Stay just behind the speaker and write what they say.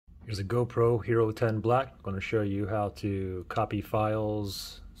Here's a GoPro Hero 10 Black. I'm going to show you how to copy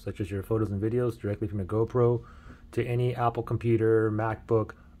files such as your photos and videos directly from a GoPro to any Apple computer,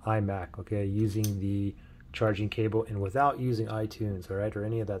 MacBook, iMac, okay, using the charging cable and without using iTunes, all right, or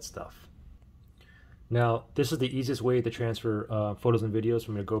any of that stuff. Now, this is the easiest way to transfer photos and videos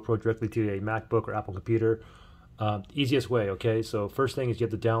from your GoPro directly to a MacBook or Apple computer. Easiest way, okay? So first thing is you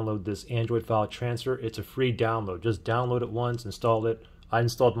have to download this Android file transfer. It's a free download. Just download it once, install it. I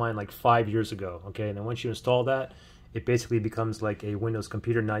installed mine like 5 years ago, okay? And then once you install that, it basically becomes like a Windows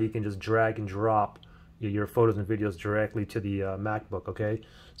computer. Now you can just drag and drop your photos and videos directly to the MacBook, okay?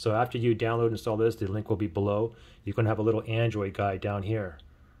 So after you download and install this, the link will be below. You're gonna have a little Android guy down here,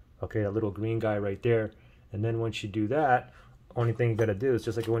 okay? A little green guy right there. And then once you do that, only thing you gotta do is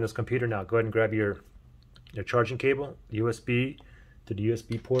just like a Windows computer now, go ahead and grab your charging cable, USB to the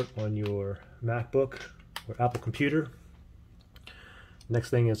USB port on your MacBook or Apple computer. Next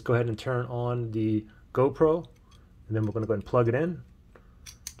thing is go ahead and turn on the GoPro, and then we're going to go ahead and plug it in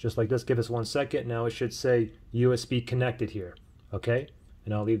just like this. Give us 1 second. Now it should say USB connected here, okay?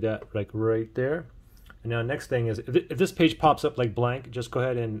 And I'll leave that like right there. And now next thing is if this page pops up like blank, just go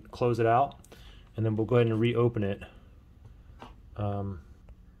ahead and close it out, and then we'll go ahead and reopen it.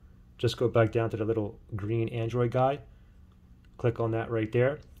 Just go back down to the little green Android guy, click on that right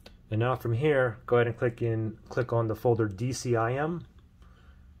there, and now from here go ahead and click on the folder DCIM.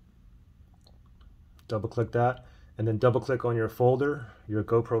 Double click that, and then double click on your folder, your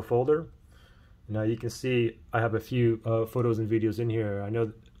GoPro folder. Now you can see I have a few photos and videos in here. I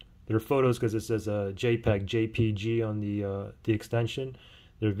know they're photos because it says JPEG, JPG on the extension.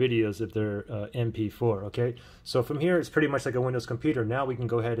 They're videos if they're MP4, okay? So from here, it's pretty much like a Windows computer. Now we can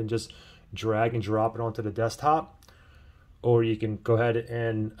go ahead and just drag and drop it onto the desktop, or you can go ahead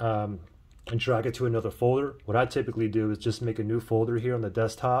and drag it to another folder. What I typically do is just make a new folder here on the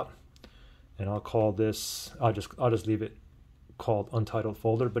desktop, and I'll call this, I'll just leave it called untitled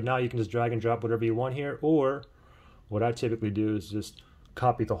folder. But now you can just drag and drop whatever you want here, or what I typically do is just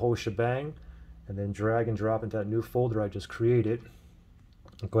copy the whole shebang and then drag and drop into that new folder I just created.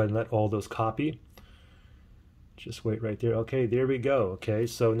 Go ahead and let all those copy. Just wait right there. Okay, there we go. Okay,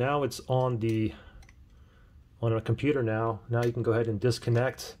 so now it's on our computer now. Now you can go ahead and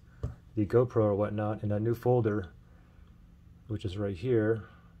disconnect the GoPro or whatnot in that new folder, which is right here.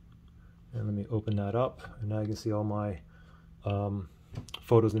 And let me open that up, and now you can see all my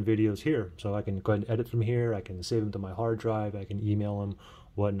photos and videos here. So I can go ahead and edit from here. I can save them to my hard drive. I can email them,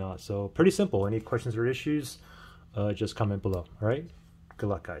 whatnot. So pretty simple. Any questions or issues, just comment below. All right. Good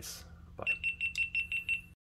luck, guys.